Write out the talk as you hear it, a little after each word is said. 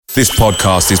This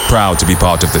podcast is proud to be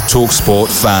part of the TalkSport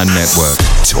Fan Network.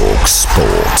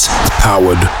 TalkSport.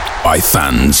 Powered by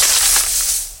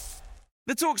fans.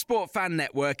 The TalkSport Fan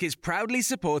Network is proudly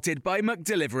supported by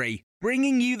McDelivery,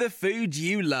 bringing you the food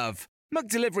you love.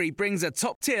 McDelivery brings a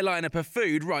top-tier lineup of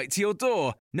food right to your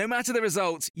door. No matter the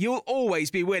result, you'll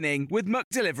always be winning with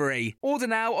McDelivery. Order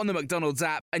now on the McDonald's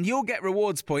app and you'll get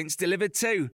rewards points delivered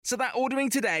too. So that ordering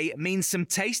today means some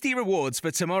tasty rewards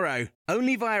for tomorrow.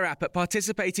 Only via app at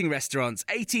participating restaurants.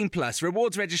 18 plus.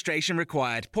 Rewards registration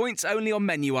required. Points only on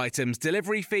menu items.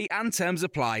 Delivery fee and terms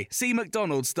apply. See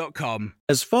mcdonalds.com.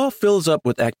 As fall fills up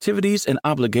with activities and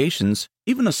obligations,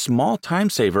 even a small time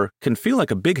saver can feel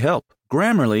like a big help.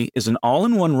 Grammarly is an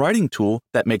all-in-one writing tool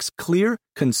that makes clear,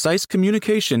 concise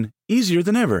communication easier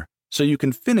than ever, so you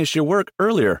can finish your work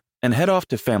earlier and head off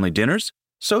to family dinners,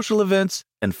 social events,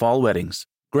 and fall weddings.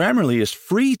 Grammarly is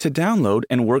free to download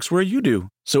and works where you do,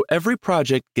 so every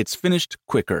project gets finished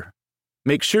quicker.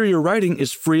 Make sure your writing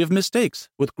is free of mistakes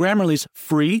with Grammarly's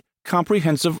free,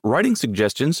 comprehensive writing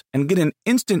suggestions and get an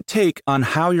instant take on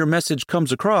how your message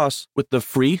comes across with the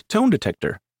free tone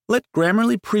detector. Let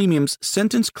Grammarly Premium's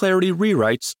sentence clarity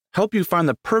rewrites help you find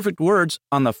the perfect words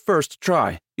on the first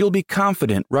try. You'll be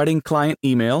confident writing client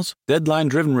emails,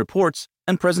 deadline-driven reports,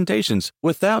 and presentations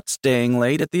without staying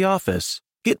late at the office.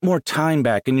 Get more time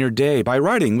back in your day by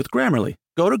writing with Grammarly.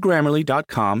 Go to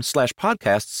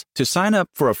Grammarly.com/podcasts to sign up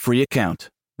for a free account.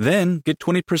 Then get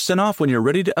 20% off when you're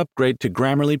ready to upgrade to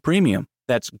Grammarly Premium.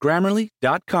 That's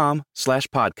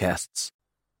Grammarly.com/podcasts.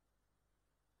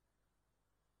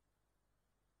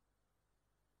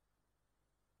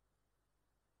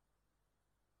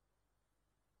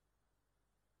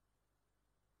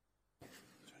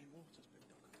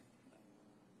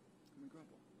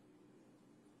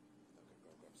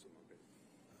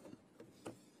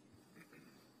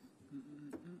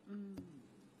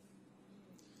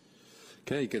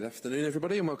 Okay, good afternoon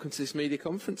everybody and welcome to this media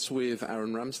conference with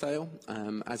Aaron Ramsdale.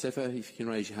 As ever, if you can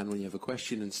raise your hand when you have a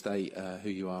question and state who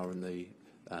you are and the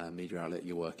media outlet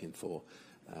you're working for.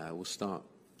 We'll start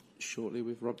shortly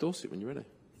with Rob Dorset when you're ready.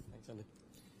 Thanks, Andy.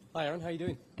 Hi Aaron, how you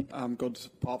doing? I'm good,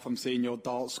 apart from seeing your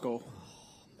dart score. Oh,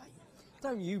 mate,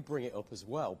 don't you bring it up as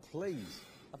well, please.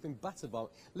 I've been battered by...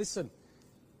 Listen,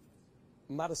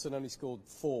 Maddison only scored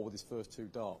 4 with his first 2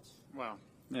 darts. Wow.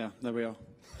 Yeah, there we are.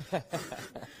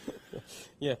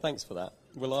 Yeah, thanks for that.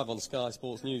 We're live on Sky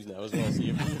Sports News now as well, so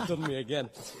you've done me again.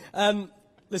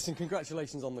 Listen,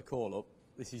 congratulations on the call-up.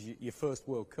 This is your first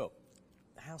World Cup.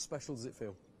 How special does it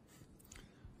feel?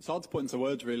 It's hard to put into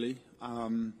words, really.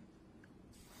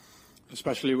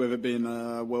 Especially with it being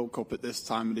a World Cup at this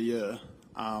time of the year.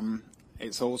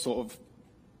 It's all sort of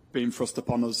been thrust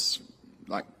upon us,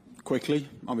 like, quickly.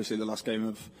 Obviously, the last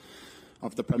game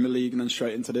of the Premier League and then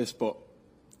straight into this, but...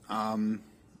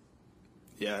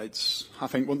 yeah, I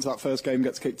think once that first game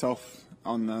gets kicked off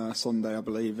on Sunday, I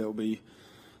believe it'll be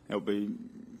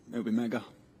mega.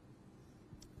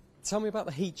 Tell me about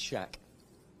the Heat Shack.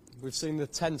 We've seen the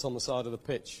tent on the side of the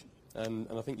pitch, and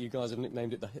I think you guys have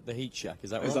nicknamed it the Heat Shack. Is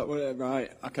that right? Is that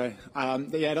right? Okay.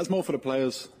 Yeah, that's more for the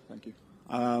players. Thank you.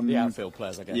 The outfield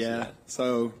players, I guess. Yeah.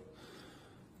 So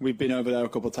we've been over there a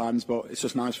couple of times, but it's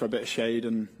just nice for a bit of shade,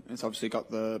 and it's obviously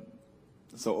got the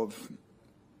sort of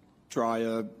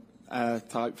drier air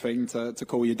type thing to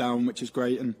cool you down, which is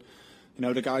great. And you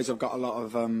know, the guys have got a lot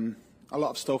of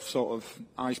stuff, sort of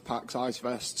ice packs, ice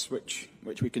vests, which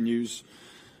we can use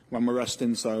when we're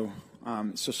resting. So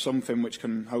it's just something which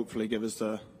can hopefully give us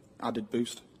the added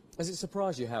boost. Has it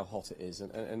surprised you how hot it is,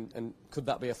 and could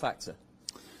that be a factor?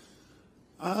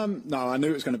 No, I knew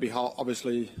it was going to be hot.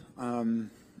 Obviously,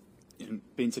 been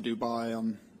to Dubai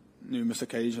on numerous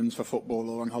occasions for football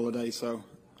or on holiday, so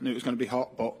I knew it was going to be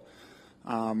hot, but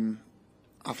I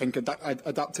think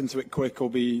adapting to it quick will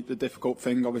be the difficult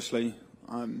thing, obviously.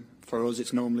 For us,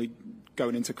 it's normally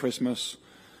going into Christmas,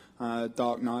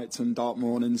 dark nights and dark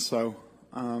mornings, so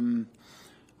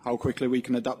how quickly we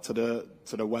can adapt to the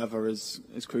weather is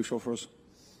crucial for us.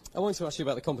 I wanted to ask you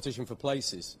about the competition for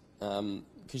places,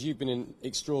 because you've been in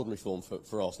extraordinary form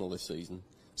for Arsenal this season.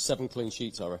 7 clean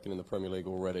sheets, I reckon, in the Premier League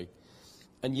already.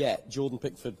 And yet, Jordan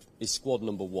Pickford is squad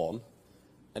number 1,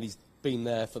 and he's been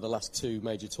there for the last 2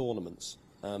 major tournaments.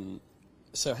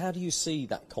 So how do you see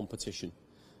that competition,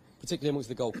 particularly amongst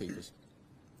the goalkeepers?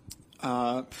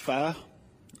 Fair.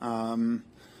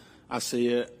 I see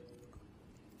it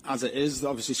as it is.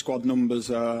 Obviously, squad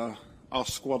numbers are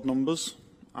squad numbers.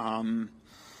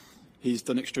 He's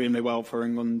done extremely well for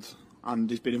England,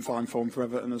 and he's been in fine form for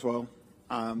Everton as well.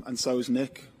 And so is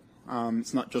Nick.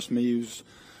 It's not just me who's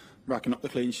racking up the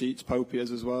clean sheets, Popey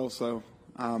is as well. So,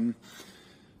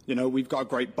 we've got a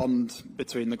great bond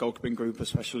between the goalkeeping group,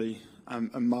 especially,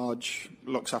 and Marge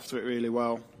looks after it really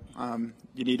well.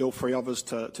 You need all three of us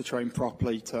to train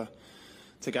properly to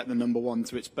get the number one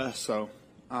to its best. So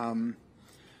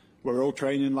we're all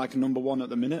training like a number one at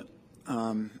the minute,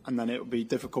 and then it will be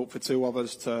difficult for two of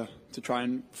us to try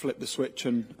and flip the switch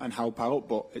and help out.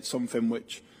 But it's something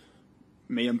which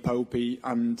me and Popey,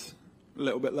 and a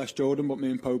little bit less Jordan, but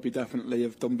me and Popey definitely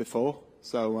have done before.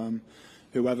 So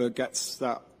whoever gets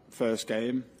that first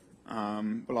game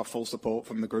will have full support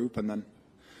from the group, and then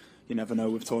you never know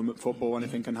with tournament football,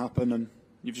 anything can happen, and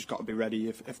you've just got to be ready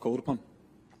if called upon.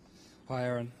 Hi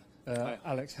Aaron, Hi.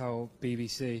 Alex Howell,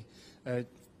 BBC.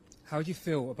 How do you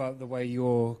feel about the way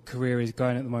your career is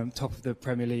going at the moment, top of the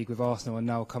Premier League with Arsenal and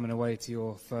now coming away to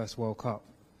your first World Cup?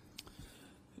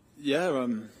 Yeah,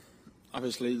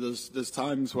 obviously there's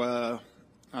times where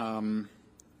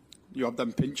you have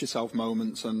them pinch yourself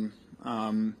moments, and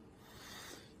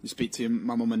you speak to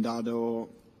my mum and dad or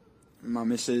my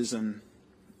missus, and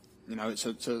it's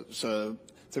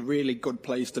a really good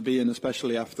place to be in,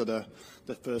 especially after the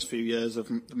first few years of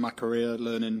my career,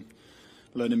 learning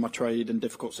my trade in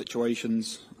difficult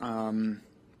situations,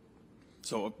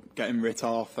 sort of getting writ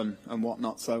off and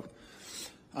whatnot. So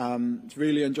it's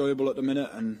really enjoyable at the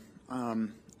minute, and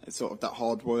it's sort of that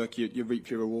hard work you reap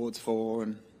your rewards for,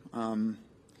 and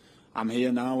I'm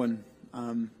here now, and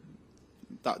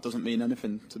that doesn't mean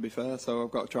anything, to be fair. So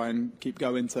I've got to try and keep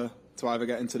going to either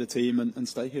get into the team and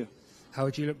stay here. How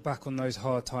would you look back on those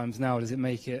hard times now? Does it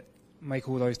make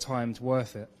all those times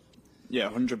worth it? Yeah,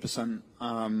 100%.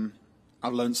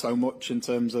 I've learned so much in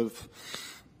terms of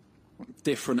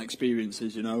different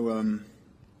experiences, I'm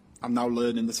now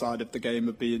learning the side of the game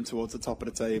of being towards the top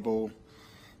of the table,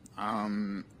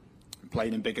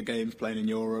 playing in bigger games, playing in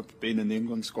Europe, being in the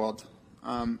England squad.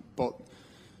 But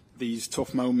these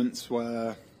tough moments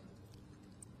where,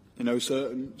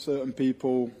 certain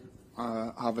people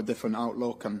have a different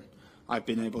outlook, and I've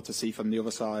been able to see from the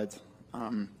other side.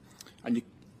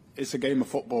 It's a game of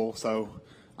football, so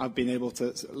I've been able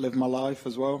to live my life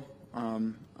as well.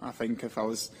 I think if I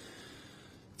was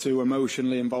too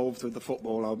emotionally involved with the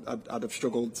football, I'd have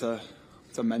struggled to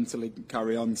mentally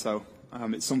carry on. So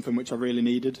it's something which I really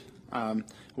needed. I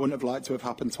wouldn't have liked to have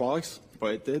happened twice,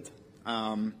 but it did.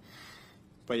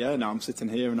 But yeah, now I'm sitting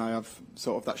here and I have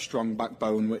sort of that strong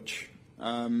backbone, which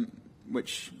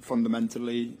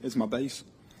fundamentally is my base.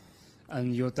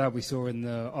 And your dad, we saw in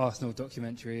the Arsenal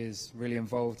documentary, is really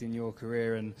involved in your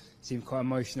career and seemed quite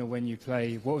emotional when you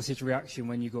play. What was his reaction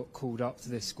when you got called up to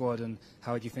this squad, and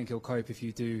how do you think he'll cope if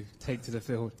you do take to the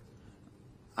field?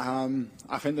 I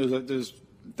think there's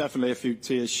definitely a few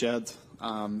tears shed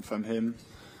from him.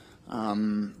 I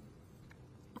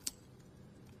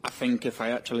think if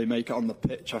I actually make it on the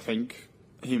pitch, I think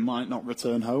he might not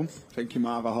return home. I think he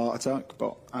might have a heart attack,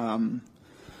 but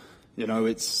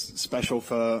it's special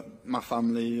for my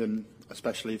family, and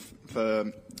especially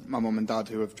for my mum and dad,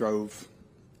 who have drove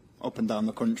up and down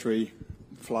the country,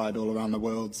 flied all around the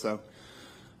world. So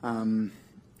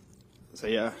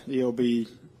yeah, he'll be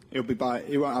by.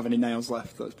 He won't have any nails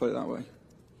left. Let's put it that way.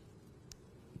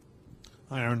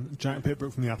 Hi Aaron, Jack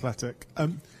Pitbrook from The Athletic.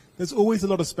 There's always a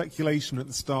lot of speculation at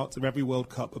the start of every World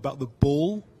Cup about the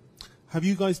ball. Have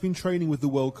you guys been training with the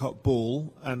World Cup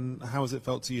ball, and how has it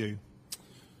felt to you?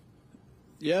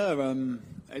 Yeah,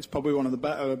 it's probably one of the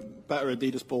better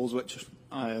Adidas balls which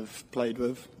I have played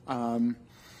with. I've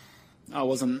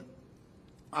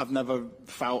never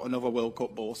felt another World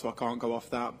Cup ball, so I can't go off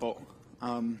that. But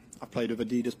I've played with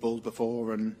Adidas balls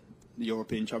before, and the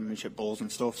European Championship balls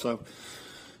and stuff. So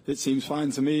it seems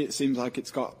fine to me. It seems like it's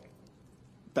got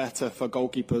better for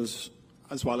goalkeepers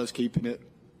as well as keeping it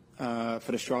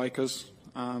for the strikers.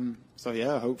 So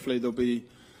yeah, hopefully there'll be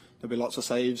lots of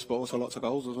saves, but also lots of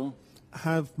goals as well.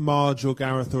 Have Marge or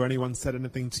Gareth or anyone said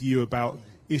anything to you about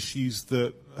issues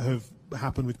that have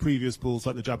happened with previous balls,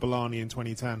 like the Jabulani in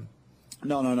 2010?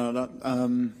 No.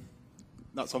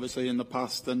 That's obviously in the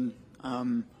past, and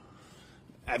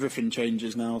everything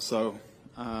changes now. So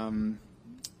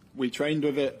we trained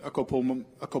with it a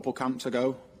couple camps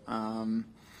ago,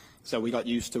 so we got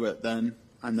used to it then.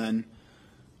 And then,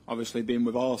 obviously, being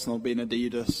with Arsenal, being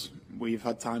Adidas, we've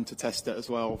had time to test it as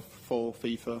well for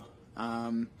FIFA.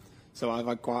 So I've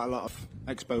had quite a lot of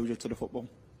exposure to the football.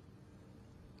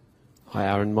 Hi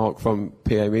Aaron, Mark from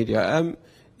PA Media.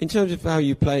 In terms of how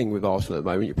you're playing with Arsenal at the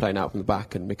moment, you're playing out from the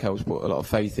back, and Mikel's put a lot of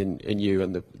faith in you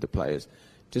and the players.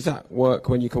 Does that work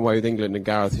when you come away with England and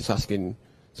Gareth is asking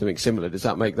something similar? Does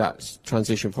that make that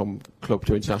transition from club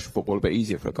to international football a bit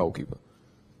easier for a goalkeeper?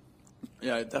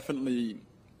 Yeah, it definitely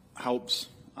helps.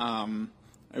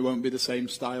 It won't be the same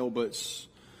style, but it's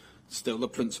still the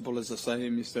principle is the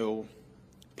same. You still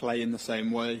play in the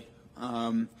same way.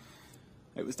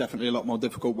 It was definitely a lot more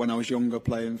difficult when I was younger,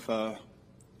 playing for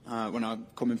when I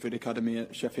coming through the academy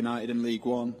at Sheffield United in League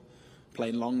One,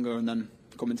 playing longer, and then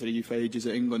coming to the youth ages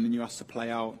at England, and you have to play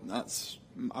out. That's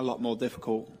a lot more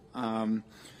difficult.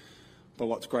 But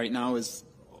what's great now is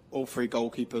all three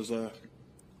goalkeepers are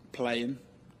playing,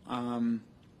 and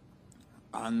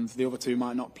the other two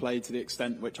might not play to the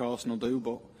extent which Arsenal do,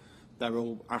 but they're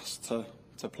all asked to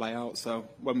play out. So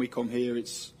when we come here, it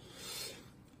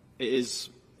is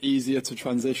easier to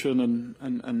transition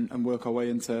and work our way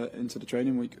into the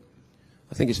training week.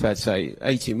 I think it's fair to say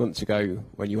 18 months ago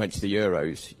when you went to the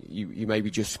Euros, you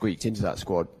maybe just squeaked into that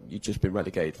squad. You'd just been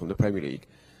relegated from the Premier League.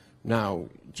 Now,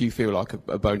 do you feel like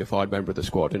a bona fide member of the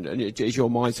squad? And is your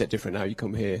mindset different now you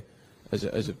come here as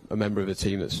a member of a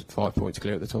team that's 5 points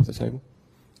clear at the top of the table?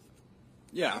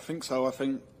 Yeah, I think so. I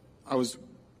think I was,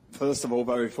 first of all,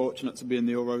 very fortunate to be in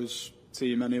the Euros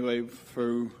team anyway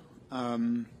through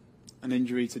an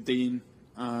injury to Dean,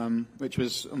 which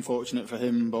was unfortunate for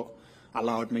him, but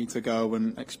allowed me to go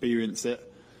and experience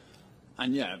it.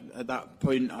 And yeah, at that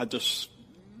point I just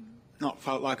not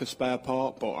felt like a spare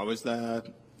part, but I was there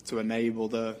to enable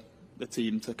the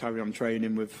team to carry on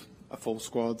training with a full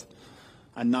squad.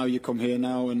 And now you come here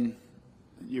now and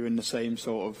you're in the same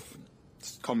sort of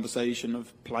conversation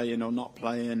of playing or not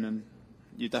playing, and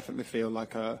you definitely feel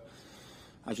like,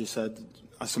 as you said,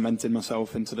 I cemented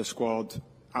myself into the squad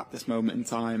at this moment in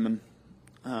time,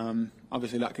 and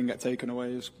obviously that can get taken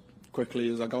away as quickly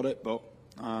as I got it, but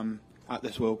at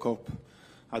this World Cup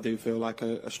I do feel like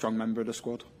a strong member of the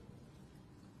squad.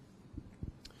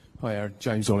 Hi Aaron,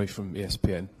 James Ollie from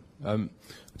ESPN. I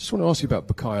just want to ask you about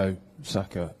Bukayo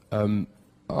Saka.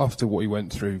 After what he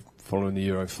went through following the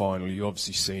Euro final, you've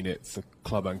obviously seen it for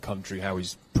club and country, how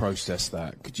he's processed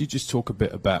that. Could you just talk a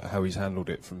bit about how he's handled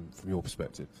it from your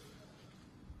perspective?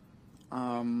 Try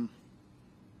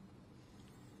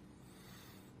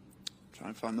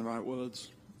and find the right words.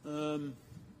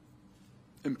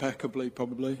 Impeccably,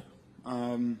 probably.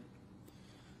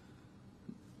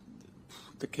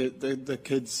 The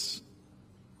kid's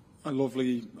a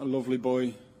lovely boy.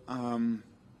 He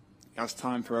has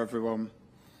time for everyone.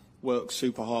 Works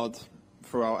super hard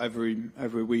throughout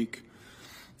every week.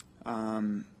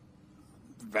 Very,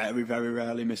 very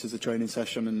rarely misses a training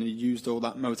session, and he used all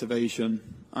that motivation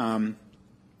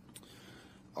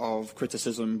of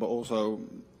criticism, but also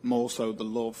more so the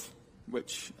love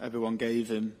which everyone gave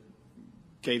him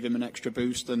an extra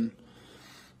boost. And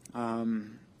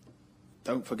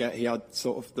don't forget, he had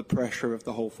sort of the pressure of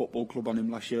the whole football club on him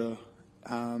last year.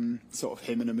 Sort of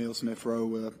him and Emile Smith-Rowe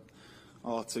were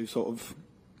our two sort of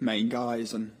main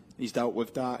guys, and he's dealt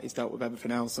with that, he's dealt with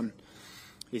everything else, and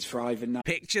he's thriving now.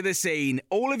 Picture the scene.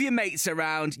 All of your mates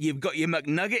around, you've got your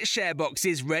McNugget share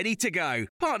boxes ready to go.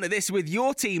 Partner this with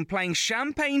your team playing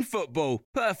champagne football.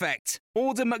 Perfect.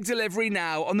 Order McDelivery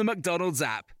now on the McDonald's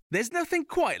app. There's nothing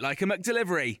quite like a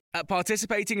McDelivery. At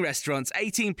participating restaurants,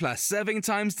 18 plus, serving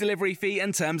times, delivery fee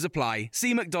and terms apply.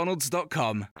 See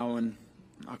mcdonalds.com. And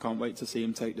I can't wait to see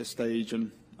him take this stage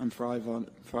and thrive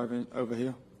over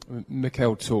here.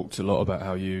 Mikel talked a lot about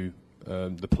how you,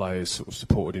 the players, sort of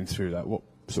supported him through that. What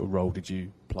sort of role did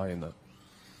you play in that?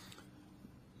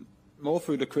 More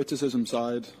through the criticism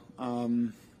side.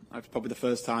 It's probably the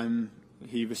first time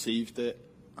he received it.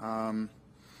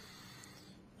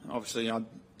 Obviously,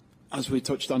 as we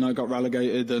touched on, I got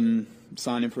relegated, and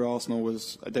signing for Arsenal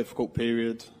was a difficult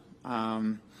period. So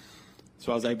I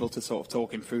was able to sort of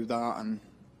talk him through that,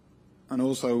 and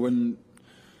also when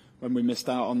we missed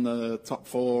out on the top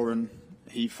four, and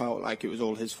he felt like it was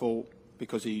all his fault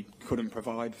because he couldn't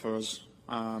provide for us.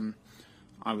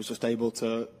 I was just able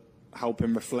to help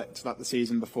him reflect that the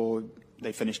season before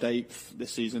they finished 8th.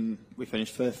 This season we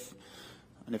finished 5th,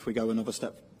 and if we go another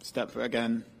step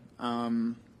again,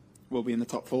 we'll be in the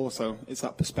top 4. So it's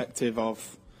that perspective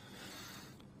of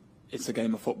it's a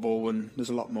game of football and there's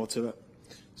a lot more to it.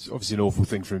 It's obviously an awful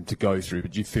thing for him to go through,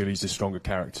 but do you feel he's a stronger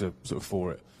character sort of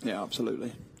for it? Yeah,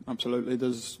 absolutely.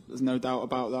 There's no doubt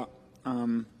about that.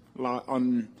 Like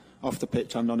off the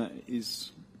pitch and on it,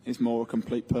 he's more a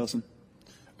complete person.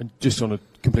 And just on a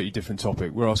completely different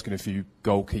topic, we're asking a few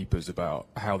goalkeepers about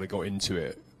how they got into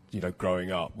it,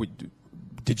 growing up.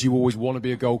 Did you always want to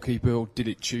be a goalkeeper, or did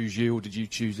it choose you, or did you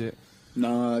choose it?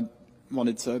 No, I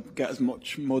wanted to get as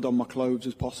much mud on my clothes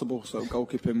as possible, so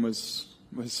goalkeeping was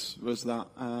that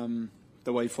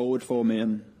the way forward for me.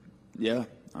 And yeah,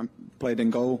 I played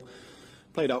in goal,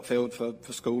 played outfield for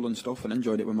school and stuff, and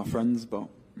enjoyed it with my friends. But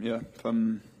yeah,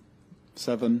 from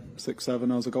 6,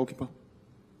 7, I was a goalkeeper.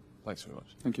 Thanks very much.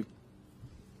 Thank you.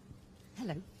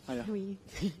 Hello. Hiya. How are you?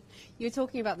 You were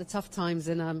talking about the tough times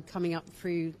and coming up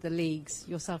through the leagues,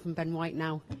 yourself and Ben White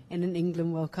now in an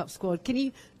England World Cup squad. Can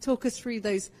you talk us through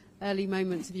those early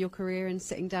moments of your career and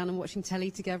sitting down and watching telly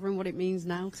together and what it means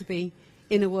now to be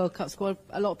in a World Cup squad?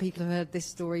 A lot of people have heard this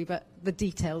story, but the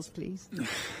details, please.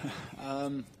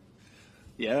 I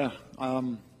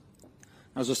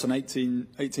was just an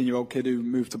 18-year-old kid who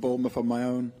moved to Bournemouth on my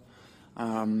own.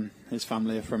 His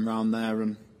family are from around there,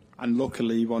 and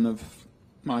luckily one of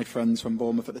my friends from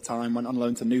Bournemouth at the time went on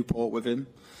loan to Newport with him.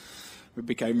 We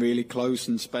became really close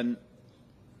and spent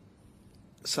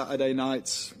Saturday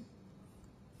nights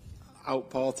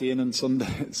out partying and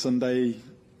Sunday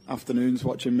afternoons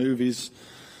watching movies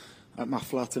at my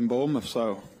flat in Bournemouth.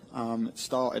 So it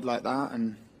started like that,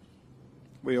 and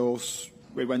we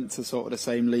went to sort of the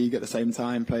same league at the same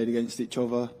time, played against each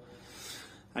other,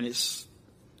 and it's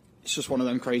just one of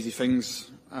them crazy things.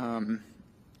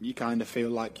 You kind of feel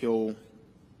like you'll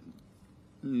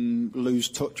lose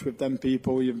touch with them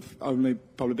people. You've only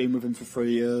probably been with him for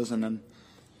 3 years, and then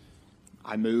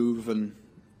I move, and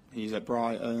he's at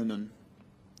Brighton, and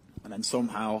then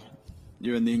somehow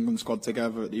you're in the England squad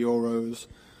together at the Euros.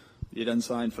 You then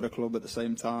sign for the club at the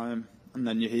same time, and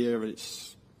then you're here.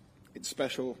 It's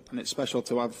special, and it's special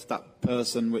to have that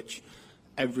person which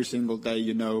every single day,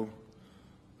 you know,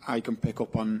 I can pick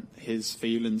up on his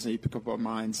feelings, he pick up on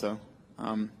mine. So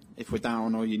if we're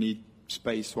down or you need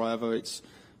space, whatever, it's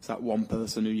that one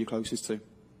person who you're closest to.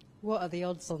 What are the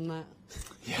odds on that?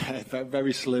 Yeah,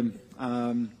 very slim.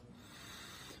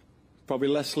 Probably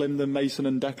less slim than Mason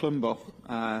and Declan, but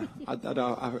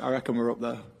I reckon we're up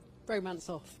there. Bromance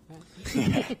off.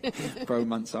 Right?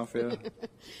 Bromance off, yeah.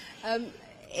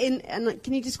 And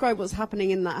can you describe what's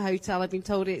happening in that hotel? I've been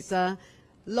told it's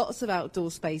lots of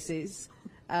outdoor spaces,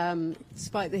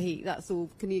 despite the heat. That's all.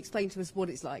 Can you explain to us what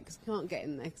it's like? Because we can't get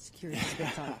in there. Security's a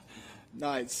bit tight.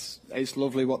 No, it's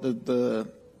lovely what the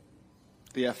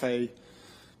FA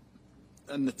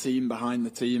and the team behind the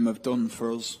team have done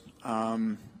for us.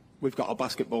 We've got a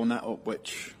basketball net up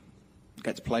which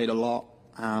gets played a lot.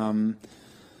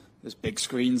 There's big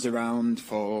screens around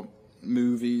for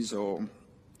movies or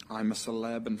I'm a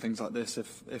Celeb and things like this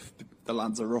if the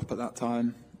lads are up at that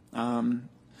time.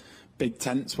 Big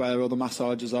tents where all the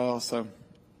massages are, so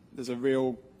there's a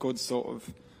real good sort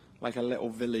of like a little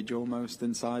village almost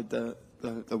inside the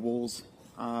walls.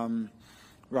 We're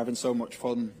having so much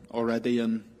fun already,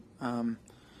 and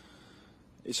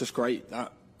it's just great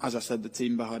that, as I said, the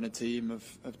team behind the team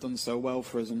have done so well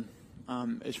for us, and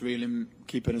it's really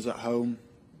keeping us at home.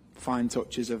 Fine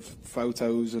touches of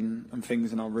photos and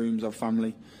things in our rooms, our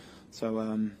family. So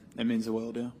it means the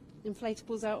world, yeah.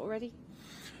 Inflatables out already?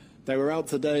 They were out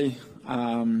today.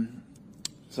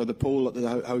 So the pool at the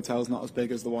hotel's not as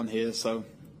big as the one here. So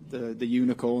the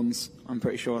unicorns, I'm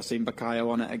pretty sure I've seen Bakayo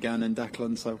on it again and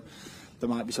Declan. So there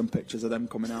might be some pictures of them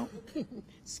coming out.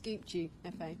 Scooped you,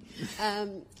 FA.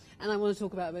 And I want to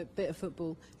talk about a bit of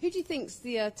football. Who do you think's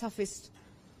the toughest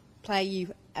player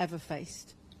you've ever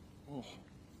faced? Oh.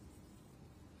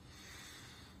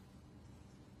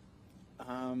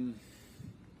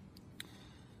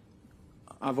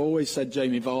 I've always said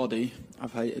Jamie Vardy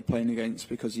I've hated playing against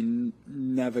because he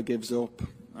never gives up.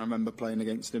 I remember playing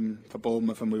against him for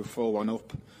Bournemouth and we were 4-1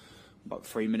 up about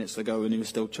 3 minutes ago and he was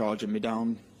still charging me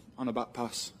down on a back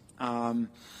pass. And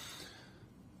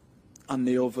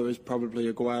the other is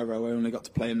probably Aguero. I only got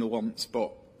to play him the once,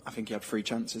 but I think he had 3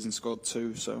 chances and scored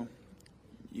 2, so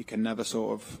you can never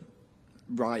sort of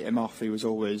write him off. He was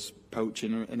always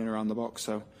poaching in and around the box,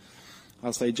 so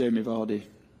I'll say Jamie Vardy.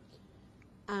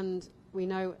 And we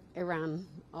know Iran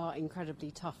are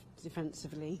incredibly tough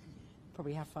defensively.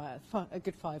 Probably have a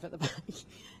good 5 at the back.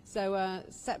 So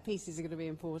set pieces are going to be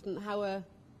important. How are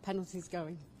penalties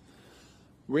going?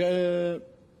 We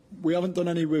haven't done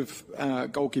any with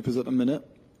goalkeepers at the minute.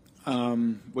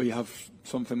 We have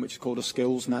something which is called a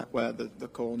skills net where the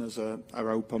corners are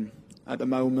open at the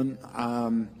moment.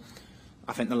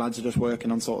 I think the lads are just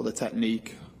working on sort of the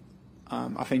technique.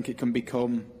 I think it can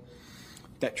become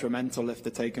detrimental if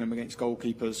they're taking them against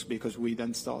goalkeepers because we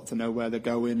then start to know where they're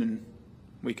going and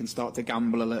we can start to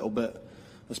gamble a little bit,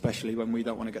 especially when we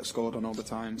don't want to get scored on all the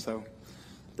time. So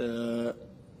the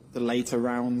later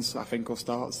rounds, I think we'll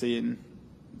start seeing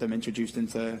them introduced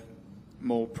into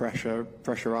more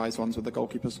pressurised ones with the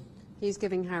goalkeepers. He's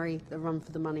giving Harry the run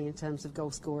for the money in terms of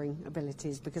goal-scoring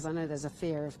abilities because I know there's a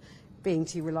fear of being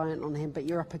too reliant on him, but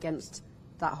you're up against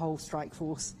that whole strike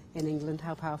force in England.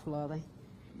 How powerful are they?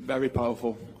 Very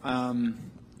powerful.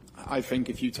 I think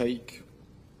if you take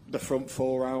the front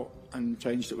 4 out and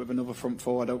changed it with another front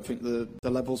 4, I don't think the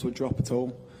levels would drop at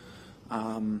all.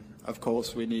 Of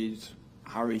course, we need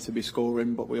Harry to be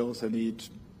scoring, but we also need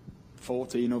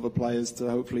 14 other players to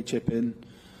hopefully chip in.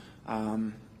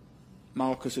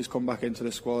 Marcus has come back into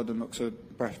the squad and looks a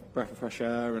breath of fresh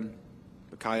air, and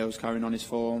Bukayo's carrying on his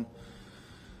form.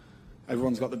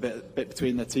 Everyone's got the bit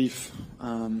between their teeth,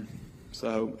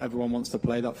 so everyone wants to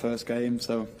play that first game,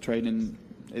 so training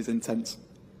is intense.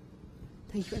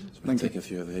 Thank you. I'll take a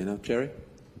few over here now. Jerry?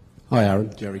 Hi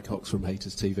Aaron, Jerry Cox from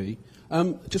Haters TV.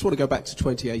 Just want to go back to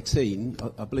 2018.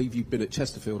 I believe you've been at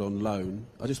Chesterfield on loan.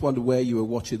 I just wonder where you were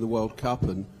watching the World Cup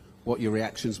and what your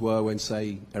reactions were when,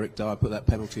 say, Eric Dyer put that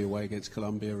penalty away against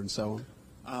Colombia and so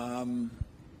on.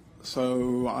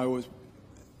 So I was,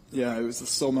 it was the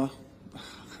summer.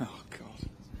 Oh God.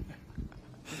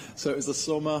 So it was the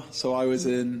summer. So I was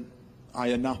in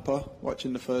Ayia Napa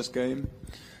watching the first game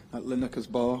at Lineker's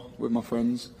bar with my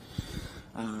friends.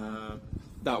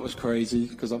 That was crazy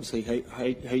because obviously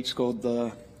H scored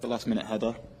the last minute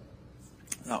header.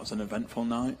 That was an eventful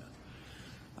night.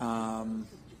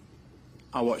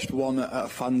 I watched one at a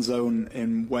fan zone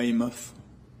in Weymouth,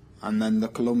 and then the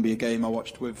Colombia game I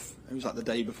watched it was like the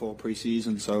day before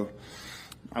pre-season, so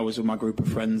I was with my group of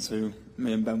friends who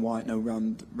me and Ben White know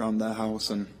round their house,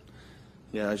 and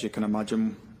yeah, as you can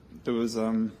imagine, there was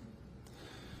a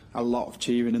lot of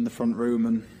cheering in the front room,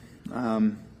 and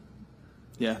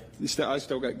I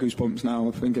still get goosebumps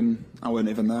now thinking I weren't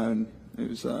even there, and it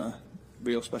was a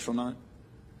real special night.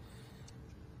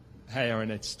 Hey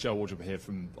Aaron, it's Joe Wardrop here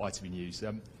from ITV News.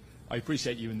 I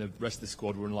appreciate you and the rest of the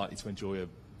squad were unlikely to enjoy a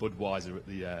Budweiser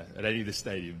at any of the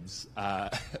stadiums,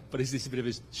 but is this a bit of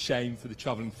a shame for the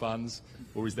travelling fans,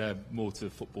 or is there more to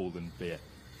football than beer?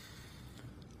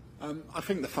 I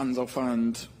think the fans will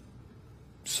find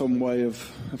some way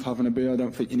of having a beer. I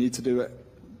don't think you need to do it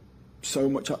so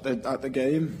much at the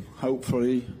game.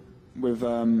 Hopefully, with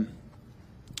them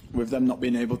not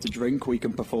being able to drink, we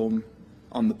can perform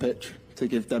on the pitch to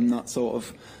give them that sort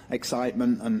of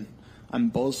excitement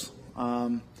and buzz.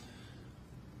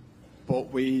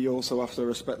 But we also have to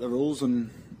respect the rules and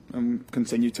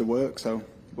continue to work. So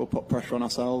we'll put pressure on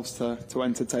ourselves to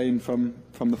entertain from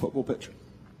the football pitch.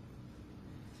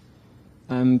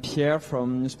 I'm Pierre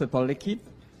from newspaper L'Equipe.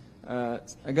 I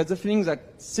got the feeling that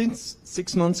since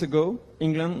 6 months ago,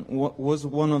 England was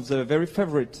one of the very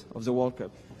favourites of the World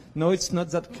Cup. No, it's not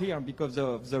that clear because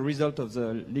of the result of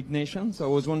the League Nations. So I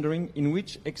was wondering in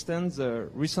which extent the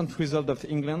recent result of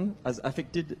England has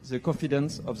affected the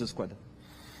confidence of the squad.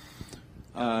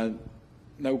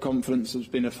 No confidence has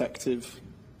been affected.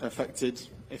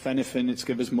 If anything, it's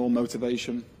given us more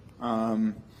motivation.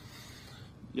 You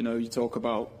talk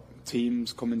about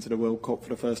teams coming to the World Cup for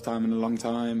the first time in a long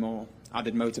time, or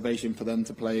added motivation for them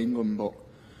to play England, but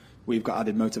we've got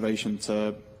added motivation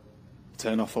to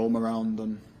turn our form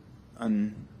around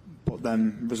and put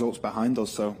them results behind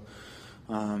us. So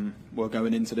we're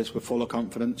going into this with full of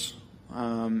confidence,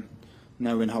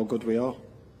 knowing how good we are.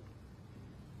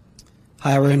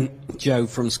 Hi Aaron, Joe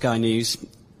from Sky News.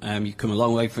 You've come a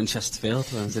long way from Chesterfield.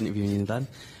 I was interviewing you then.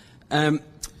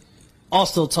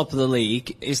 Arsenal top of the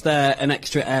league. Is there an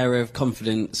extra air of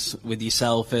confidence with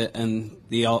yourself and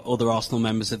the other Arsenal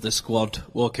members of the squad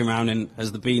walking around, and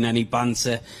has there been any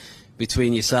banter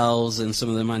between yourselves and some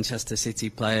of the Manchester City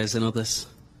players and others?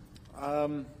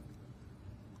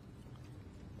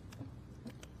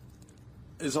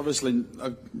 It's obviously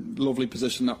a lovely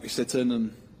position that we sit in,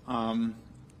 and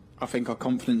I think our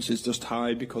confidence is just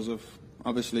high because of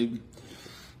obviously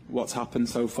what's happened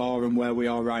so far and where we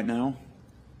are right now.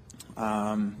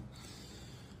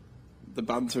 The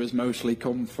banter has mostly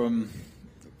come from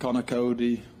Connor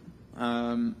Cody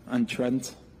and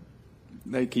Trent.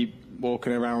 They keep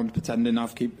walking around pretending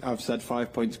I've said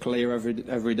 5 points clear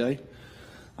every day,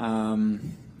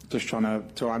 just trying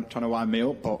to wind me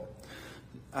up. But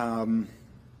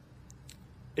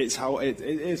it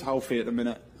is healthy at the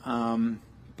minute,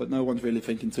 but no one's really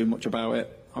thinking too much about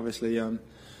it. Obviously,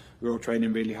 we're all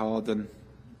training really hard, and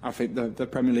I think the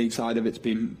Premier League side of it's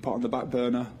been put on the back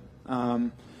burner,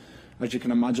 as you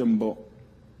can imagine. But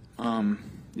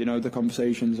the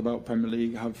conversations about Premier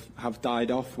League have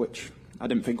died off, which I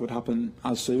didn't think would happen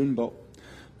as soon. But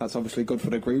that's obviously good for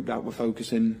the group that we're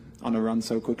focusing on a run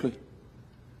so quickly.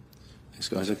 Thanks,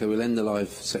 guys. Okay, we'll end the live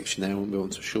section now and move on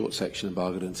to a short section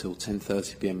embargoed until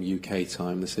 10:30 p.m. UK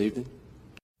time this evening.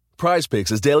 Prize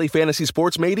Picks is daily fantasy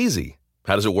sports made easy.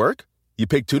 How does it work? You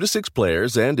pick 2 to 6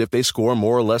 players, and if they score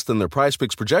more or less than their Prize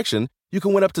Picks projection, you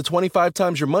can win up to 25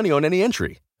 times your money on any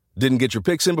entry. Didn't get your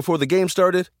picks in before the game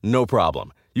started? No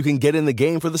problem. You can get in the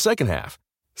game for the second half.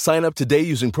 Sign up today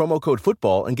using promo code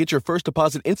FOOTBALL and get your first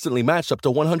deposit instantly matched up to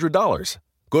 $100.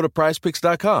 Go to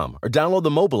prizepicks.com or download the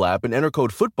mobile app and enter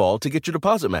code FOOTBALL to get your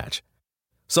deposit match.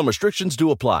 Some restrictions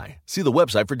do apply. See the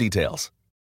website for details.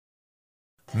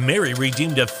 Mary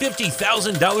redeemed a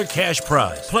 $50,000 cash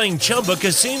prize playing Chumba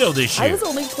Casino this year. I was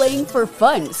only playing for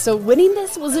fun, so winning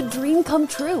this was a dream come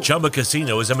true. Chumba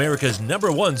Casino is America's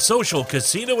 #1 social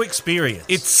casino experience.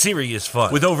 It's serious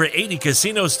fun. With over 80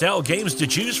 casino-style games to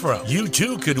choose from, you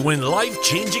too could win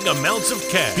life-changing amounts of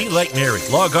cash. Be like Mary.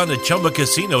 Log on to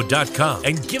ChumbaCasino.com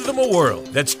and give them a whirl.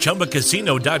 That's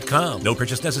ChumbaCasino.com. No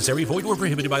purchase necessary. Void or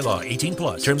prohibited by law.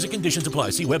 18+. Terms and conditions apply.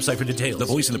 See website for details. The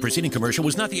voice in the preceding commercial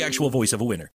was not the actual voice of a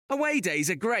winner. Away days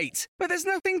are great, but there's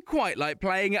nothing quite like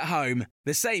playing at home.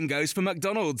 The same goes for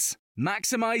McDonald's.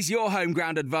 Maximise your home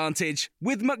ground advantage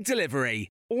with McDelivery.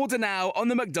 Order now on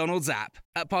the McDonald's app.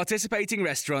 At participating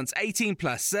restaurants,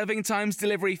 18+, serving times,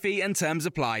 delivery fee and terms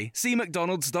apply. See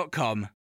mcdonalds.com.